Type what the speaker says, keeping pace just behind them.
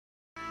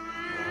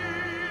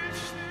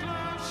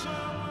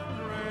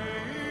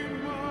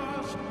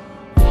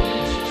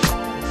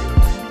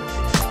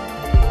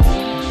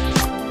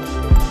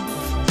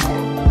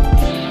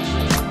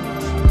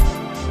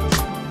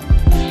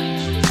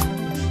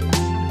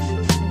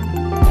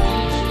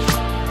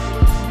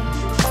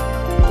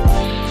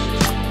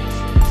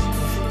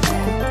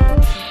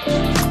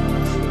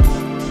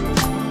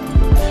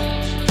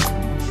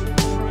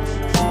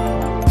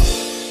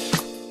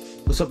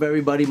up,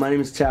 everybody? My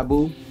name is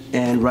Taboo,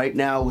 and right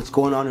now what's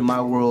going on in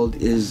my world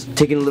is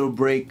taking a little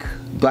break.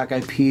 Black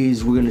Eyed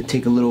Peas, we're gonna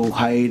take a little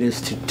hiatus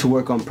to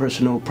work on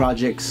personal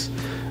projects.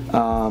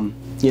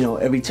 You know,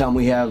 every time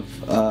we have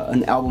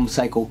an album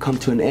cycle come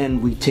to an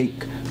end, we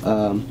take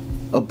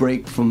a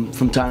break from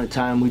time to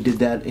time. We did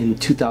that in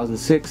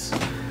 2006.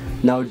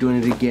 Now we're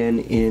doing it again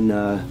in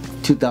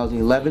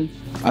 2011.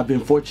 I've been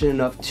fortunate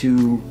enough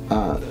to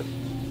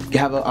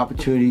have an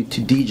opportunity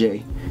to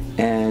DJ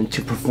and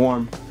to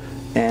perform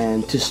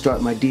and to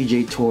start my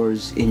DJ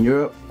tours in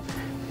Europe.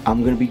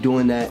 I'm going to be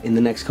doing that in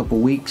the next couple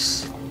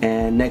weeks,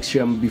 and next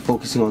year I'm going to be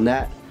focusing on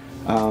that,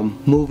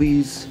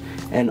 movies,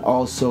 and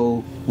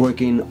also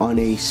working on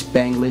a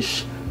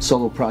Spanglish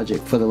solo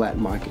project for the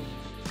Latin market.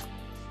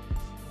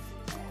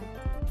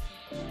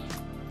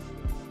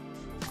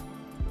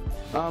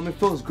 It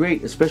feels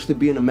great, especially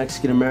being a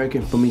Mexican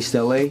American from East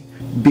LA,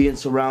 being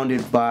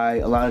surrounded by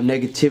a lot of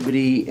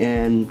negativity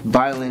and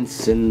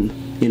violence and,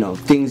 you know,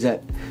 things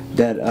that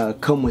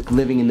come with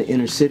living in the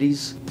inner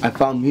cities. I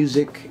found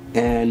music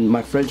and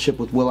my friendship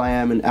with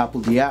will.i.am and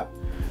Apple the App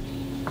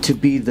to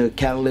be the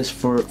catalyst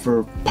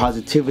for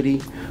positivity,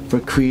 for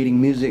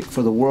creating music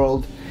for the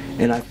world,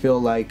 and I feel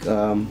like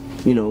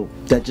you know,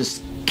 that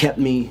just kept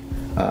me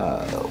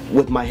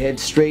with my head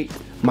straight.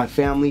 My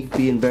family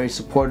being very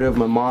supportive,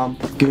 my mom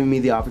giving me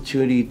the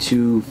opportunity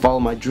to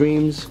follow my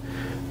dreams,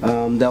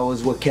 that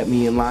was what kept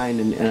me in line,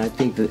 and I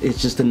think that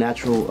it's just a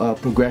natural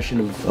progression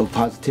of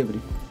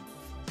positivity.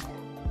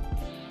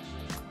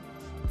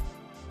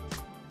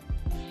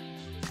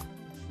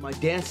 My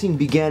dancing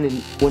began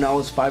when I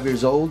was 5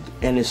 years old,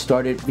 and it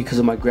started because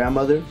of my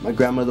grandmother. My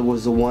grandmother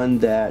was the one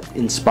that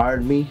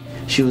inspired me.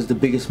 She was the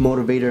biggest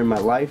motivator in my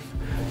life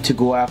to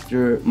go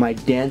after my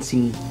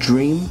dancing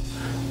dream.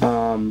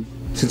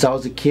 Since I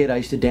was a kid, I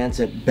used to dance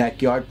at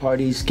backyard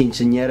parties,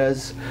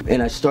 quinceañeras,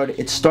 and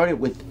it started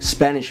with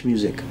Spanish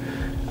music.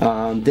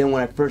 Then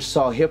when I first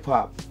saw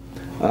hip-hop,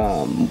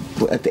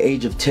 at the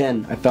age of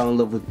 10, I fell in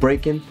love with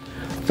breaking,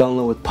 fell in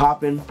love with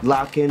popping,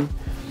 locking,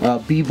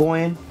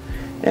 b-boying,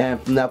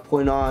 and from that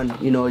point on,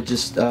 you know, it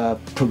just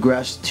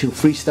progressed to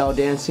freestyle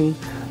dancing.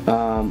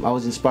 I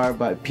was inspired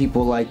by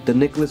people like the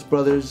Nicholas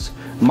Brothers,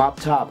 Mop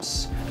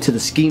Tops, to the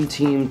Scheme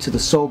Team, to the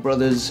Soul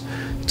Brothers,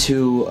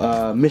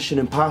 to Mission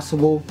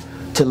Impossible,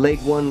 to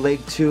Leg 1, Leg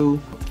 2,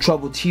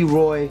 Trouble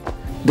T-Roy.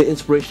 The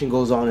inspiration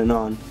goes on and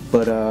on.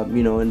 But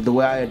you know, and the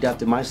way I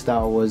adapted my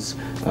style was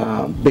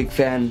big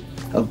fan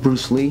of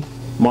Bruce Lee,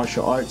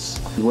 martial arts.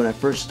 When I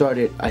first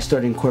started, I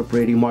started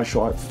incorporating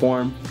martial art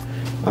form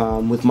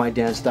with my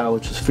dance style,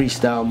 which was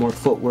freestyle, more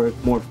footwork,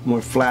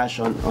 more flash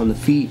on the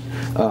feet,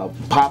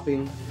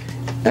 popping,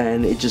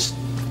 and it just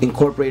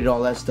incorporated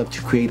all that stuff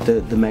to create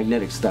the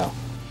magnetic style.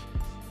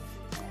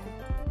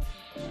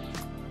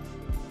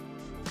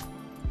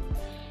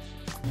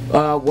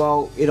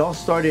 Well, it all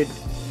started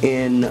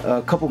in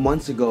a couple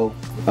months ago,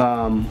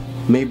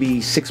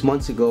 maybe 6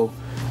 months ago.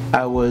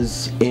 I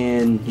was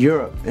in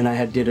Europe and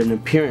I did an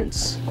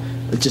appearance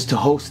just to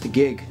host the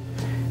gig,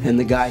 and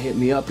the guy hit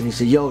me up and he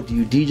said, "Yo, do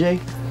you DJ?"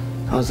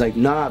 I was like,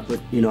 "Nah, but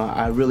you know,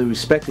 I really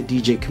respect the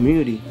DJ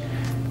community."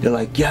 They're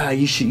like, "Yeah,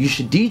 you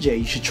should DJ.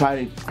 You should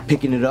try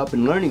picking it up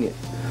and learning it."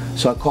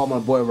 So I called my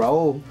boy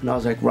Raul and I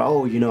was like,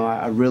 "Raul, you know,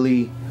 I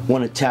really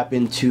want to tap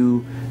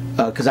into."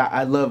 Because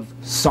I love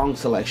song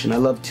selection. I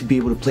love to be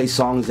able to play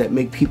songs that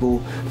make people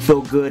feel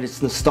good.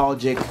 It's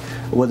nostalgic,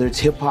 whether it's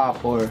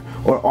hip-hop or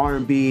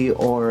R&B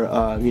or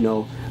you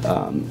know,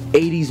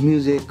 80s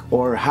music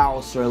or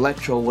house or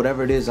electro,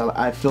 whatever it is.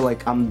 I feel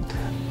like I'm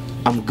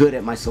good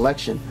at my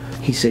selection.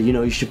 He said, "You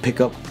know, you should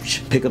pick up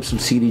some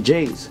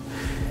CDJs."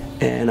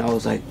 And I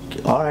was like,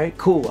 "All right,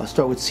 cool. I'll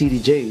start with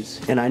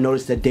CDJs." And I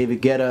noticed that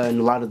David Guetta and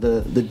a lot of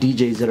the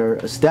DJs that are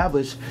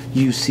established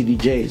use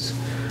CDJs.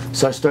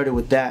 So I started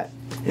with that.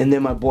 And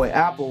then my boy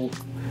Apple,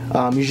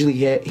 usually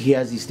he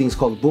has these things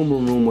called Boom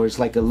Boom Room, where it's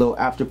like a little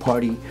after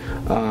party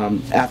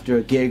after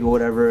a gig or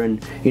whatever,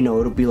 and you know,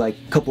 it'll be like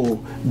a couple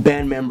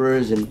band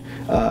members and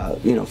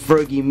you know,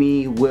 Fergie,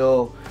 me,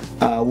 Will,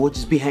 we'll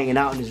just be hanging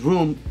out in his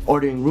room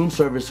ordering room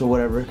service or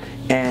whatever,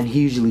 and he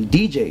usually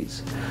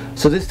DJs.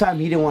 So this time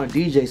he didn't want to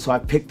DJ, so I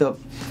picked up,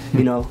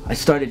 you know, I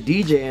started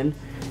DJing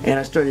and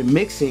I started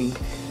mixing.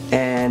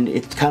 And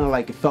it's kind of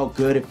like, it felt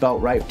good, it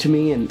felt right to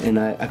me, and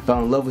I fell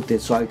in love with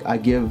it. So I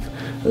give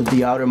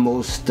the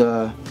outermost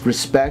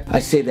respect. I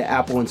say that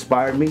Apple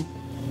inspired me.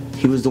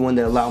 He was the one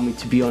that allowed me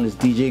to be on his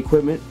DJ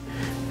equipment.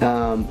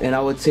 And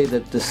I would say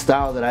that the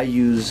style that I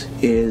use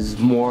is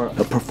more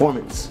a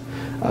performance.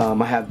 I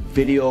have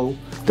video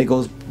that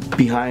goes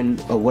behind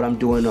what I'm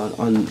doing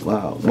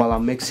while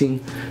I'm mixing.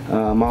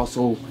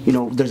 Also, you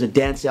know, there's a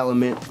dance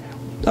element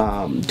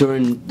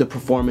during the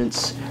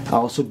performance. I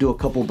also do a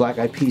couple Black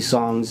Eyed Peas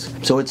songs,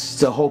 so it's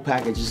the whole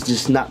package. It's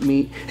just not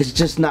me. It's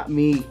just not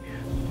me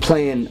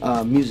playing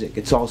music.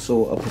 It's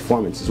also a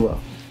performance as well.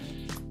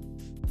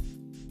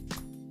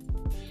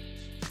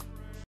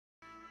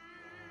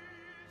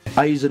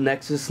 I use a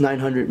Nexus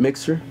 900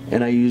 mixer,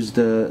 and I use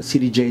the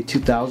CDJ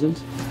 2000.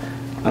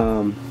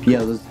 Yeah,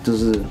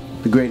 those are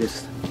the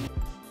greatest.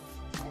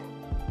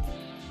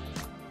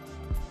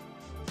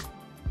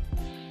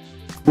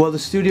 Well, the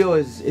studio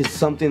is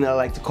something that I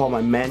like to call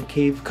my man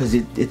cave because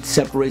it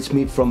separates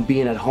me from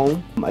being at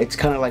home. It's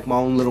kind of like my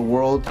own little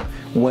world.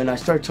 When I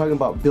started talking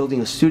about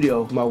building a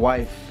studio, my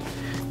wife,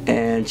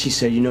 and she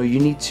said, you know, you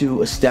need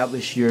to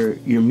establish your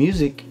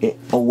music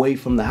away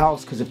from the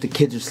house, because if the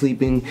kids are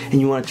sleeping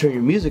and you want to turn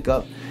your music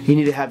up, you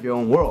need to have your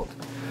own world.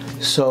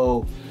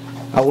 So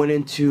I went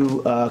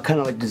into kind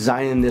of like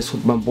designing this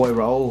with my boy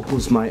Raul,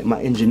 who's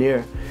my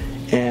engineer,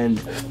 and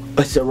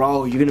I said,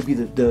 Raul, you're gonna be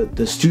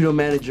the studio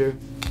manager.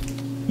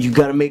 You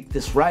gotta make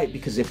this right,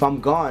 because if I'm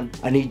gone,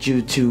 I need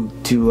you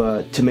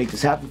to make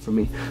this happen for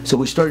me. So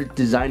we started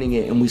designing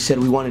it, and we said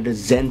we wanted a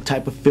Zen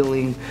type of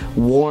feeling,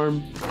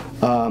 warm,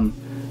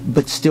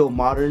 but still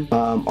modern.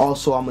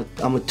 Also,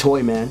 I'm a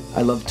toy man.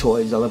 I love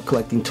toys. I love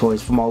collecting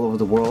toys from all over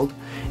the world,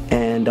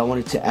 and I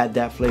wanted to add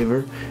that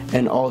flavor,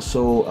 and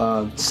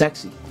also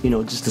sexy. You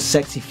know, just a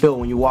sexy feel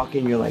when you walk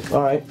in. You're like,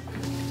 all right,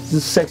 this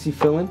is a sexy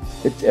feeling.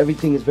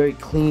 Everything is very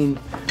clean,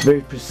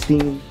 very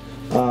pristine.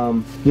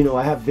 You know,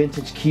 I have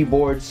vintage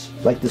keyboards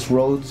like this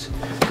Rhodes.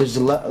 There's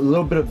a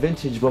little bit of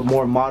vintage, but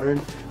more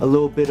modern. A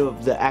little bit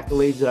of the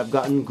accolades that I've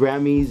gotten,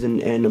 Grammys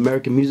and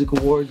American Music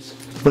Awards.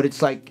 But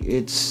it's like,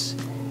 it's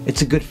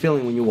a good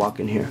feeling when you walk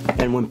in here.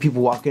 And when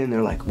people walk in,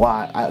 they're like,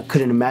 wow, I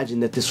couldn't imagine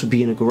that this would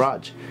be in a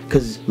garage.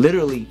 Because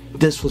literally,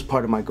 this was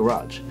part of my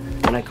garage.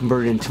 And I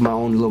converted it into my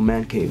own little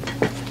man cave.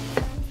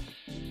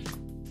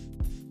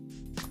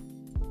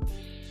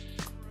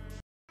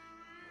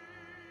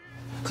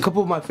 A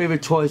couple of my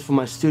favorite toys for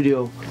my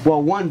studio,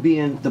 well, one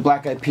being the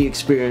Black Eyed Peas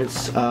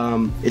Experience.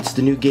 It's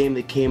the new game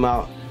that came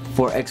out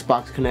for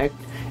Xbox Connect,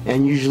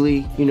 and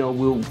usually, you know,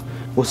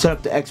 we'll set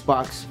up the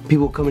Xbox,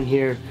 people come in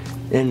here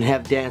and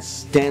have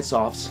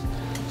dance-offs.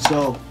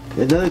 So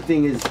another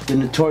thing is the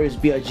Notorious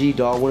B.I.G.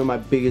 doll, one of my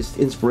biggest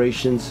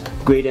inspirations,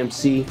 great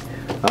MC.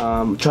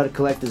 Try to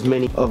collect as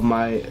many of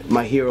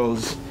my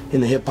heroes in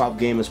the hip-hop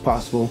game as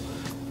possible.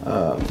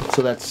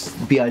 So that's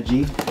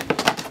B.I.G.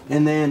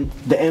 And then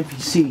the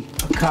MPC,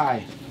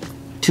 Kai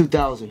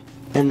 2000,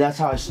 and that's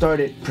how I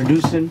started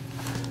producing.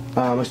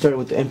 I started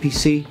with the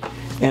MPC,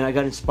 and I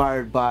got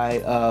inspired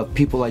by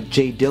people like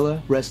Jay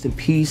Dilla, rest in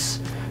peace.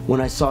 When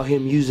I saw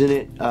him using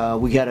it,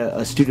 we had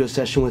a studio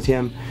session with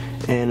him,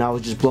 and I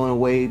was just blown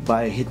away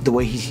by the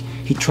way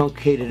he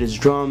truncated his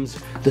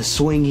drums, the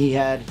swing he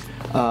had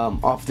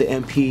off the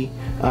MP,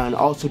 and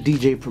also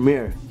DJ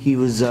Premier.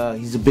 He's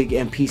a big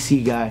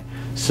MPC guy,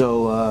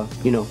 so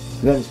you know,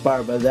 I got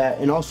inspired by that.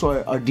 And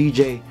also our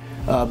DJ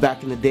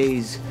back in the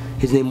days,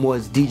 his name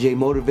was DJ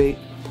Motivate.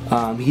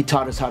 He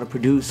taught us how to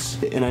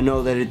produce, and I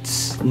know that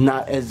it's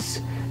not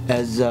as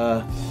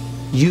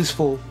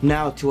useful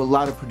now to a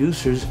lot of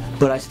producers,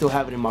 but I still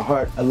have it in my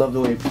heart. I love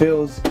the way it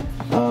feels.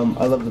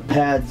 I love the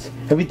pads,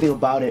 everything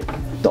about it,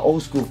 the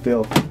old school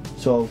feel.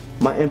 So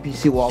my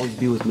MPC will always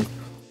be with me.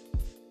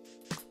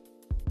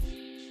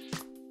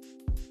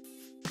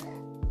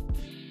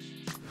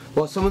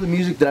 Well, some of the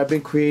music that I've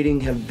been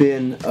creating have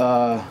been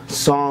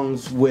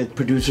songs with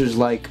producers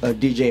like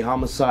DJ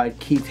Homicide,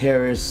 Keith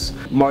Harris,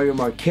 Mario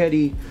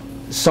Marchetti,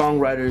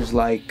 songwriters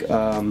like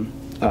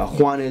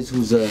Juanes,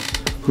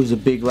 who's a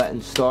big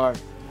Latin star,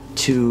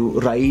 to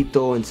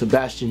Raito and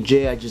Sebastian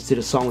J. I just did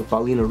a song with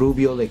Paulina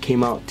Rubio that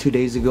came out 2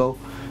 days ago,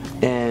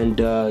 and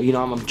you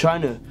know, I'm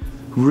trying to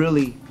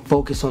really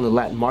focus on the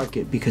Latin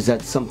market, because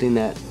that's something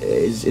that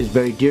is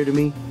very dear to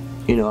me.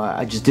 You know,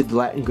 I just did the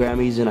Latin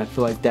Grammys, and I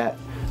feel like that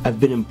I've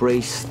been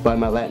embraced by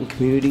my Latin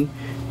community,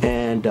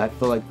 and I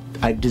feel like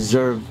I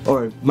deserve,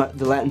 or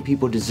the Latin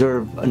people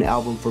deserve an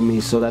album from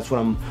me, so that's what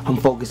I'm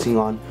focusing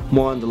on,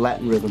 more on the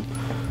Latin rhythm.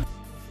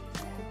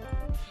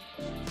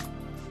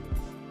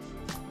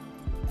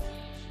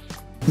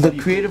 The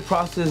creative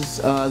process,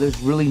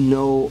 there's really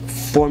no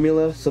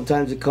formula.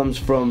 Sometimes it comes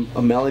from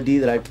a melody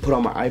that I put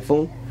on my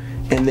iPhone,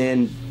 and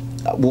then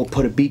we'll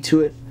put a beat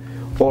to it,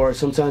 or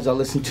sometimes I'll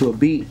listen to a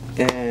beat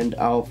and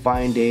I'll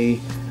find a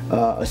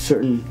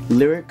certain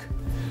lyric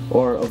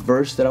or a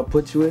verse that I'll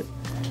put to it,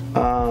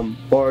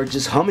 or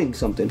just humming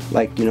something,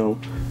 like, you know,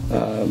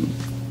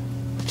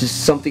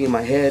 just something in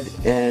my head,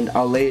 and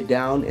I'll lay it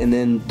down, and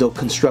then they'll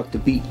construct a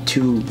beat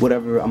to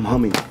whatever I'm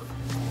humming.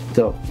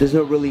 So there's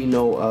really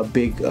no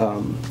big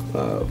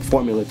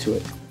formula to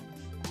it.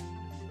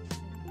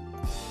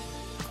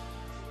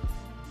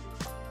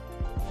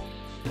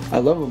 I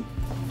love them.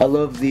 I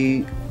love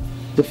the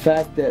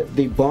fact that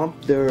they bump.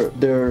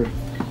 They're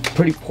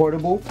pretty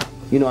portable.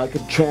 You know, I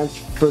could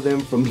transfer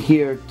them from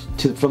here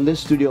from this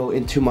studio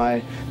into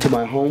my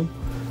home.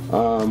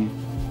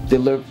 They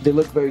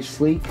look very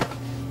sleek,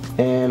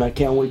 and I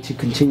can't wait to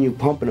continue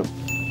pumping them.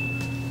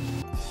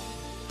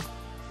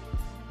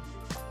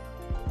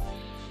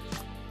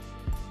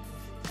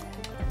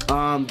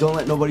 Don't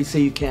let nobody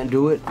say you can't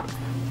do it.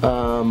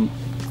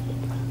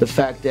 The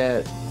fact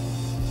that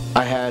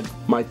I had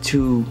my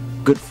two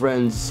good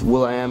friends,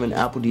 will.i.am and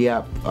Apple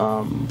Diap,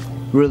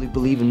 really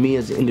believe in me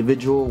as an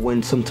individual,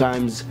 when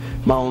sometimes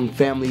my own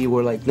family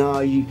were like, no,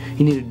 you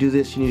need to do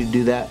this, you need to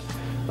do that.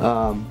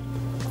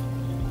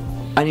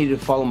 I needed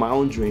to follow my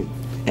own dream,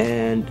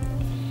 and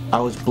I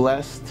was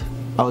blessed.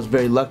 I was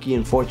very lucky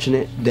and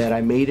fortunate that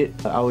I made it.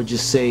 I would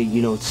just say,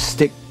 you know,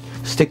 stick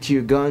to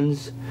your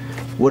guns.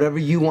 Whatever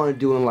you want to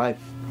do in life,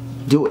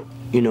 do it.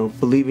 You know,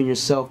 believe in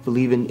yourself,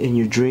 believe in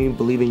your dream,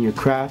 believe in your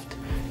craft,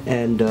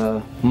 and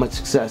much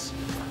success.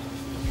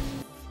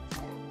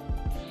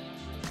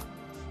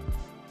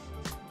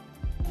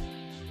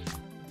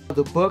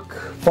 The book,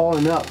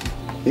 Falling Up,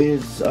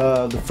 is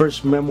the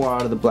first memoir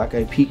out of the Black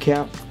Eyed Peas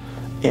camp,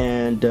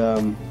 and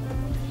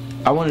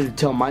I wanted to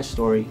tell my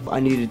story.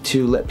 I needed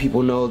to let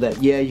people know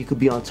that, yeah, you could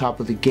be on top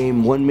of the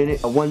game 1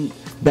 minute. One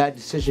bad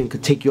decision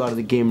could take you out of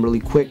the game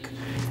really quick,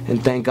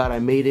 and thank God I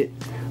made it.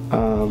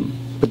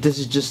 But this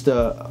is just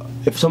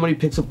if somebody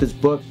picks up this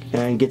book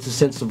and gets a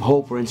sense of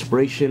hope or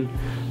inspiration,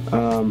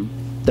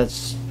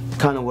 that's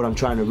kind of what I'm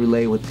trying to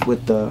relay with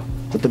the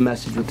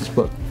message with this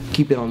book.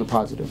 Keep it on the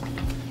positive.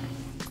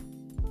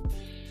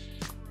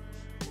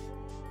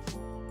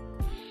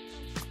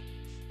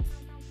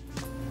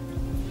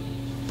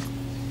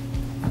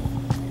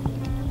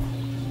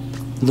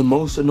 The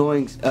most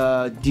annoying.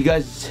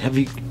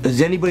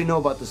 Does anybody know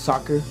about the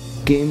soccer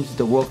games,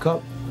 the World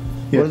Cup?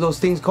 Yeah. What are those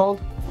things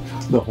called?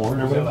 The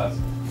horn or whatever?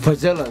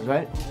 Vuvuzelas,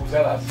 right?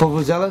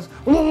 Vuvuzelas.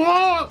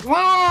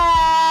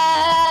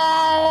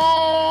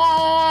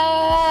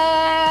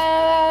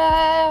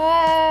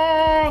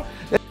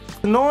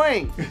 That's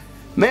annoying,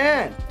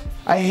 man.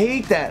 I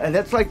hate that, and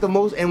that's like the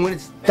most. And when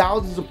it's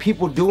thousands of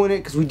people doing it,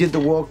 because we did the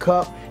World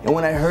Cup, and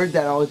when I heard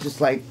that, I was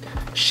just like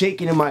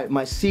shaking in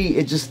my seat.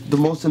 It's just the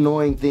most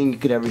annoying thing you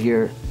could ever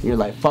hear in your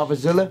life.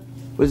 Vuvuzela?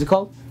 What is it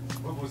called?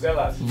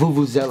 Vuvuzelas.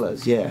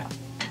 Vuvuzelas, yeah.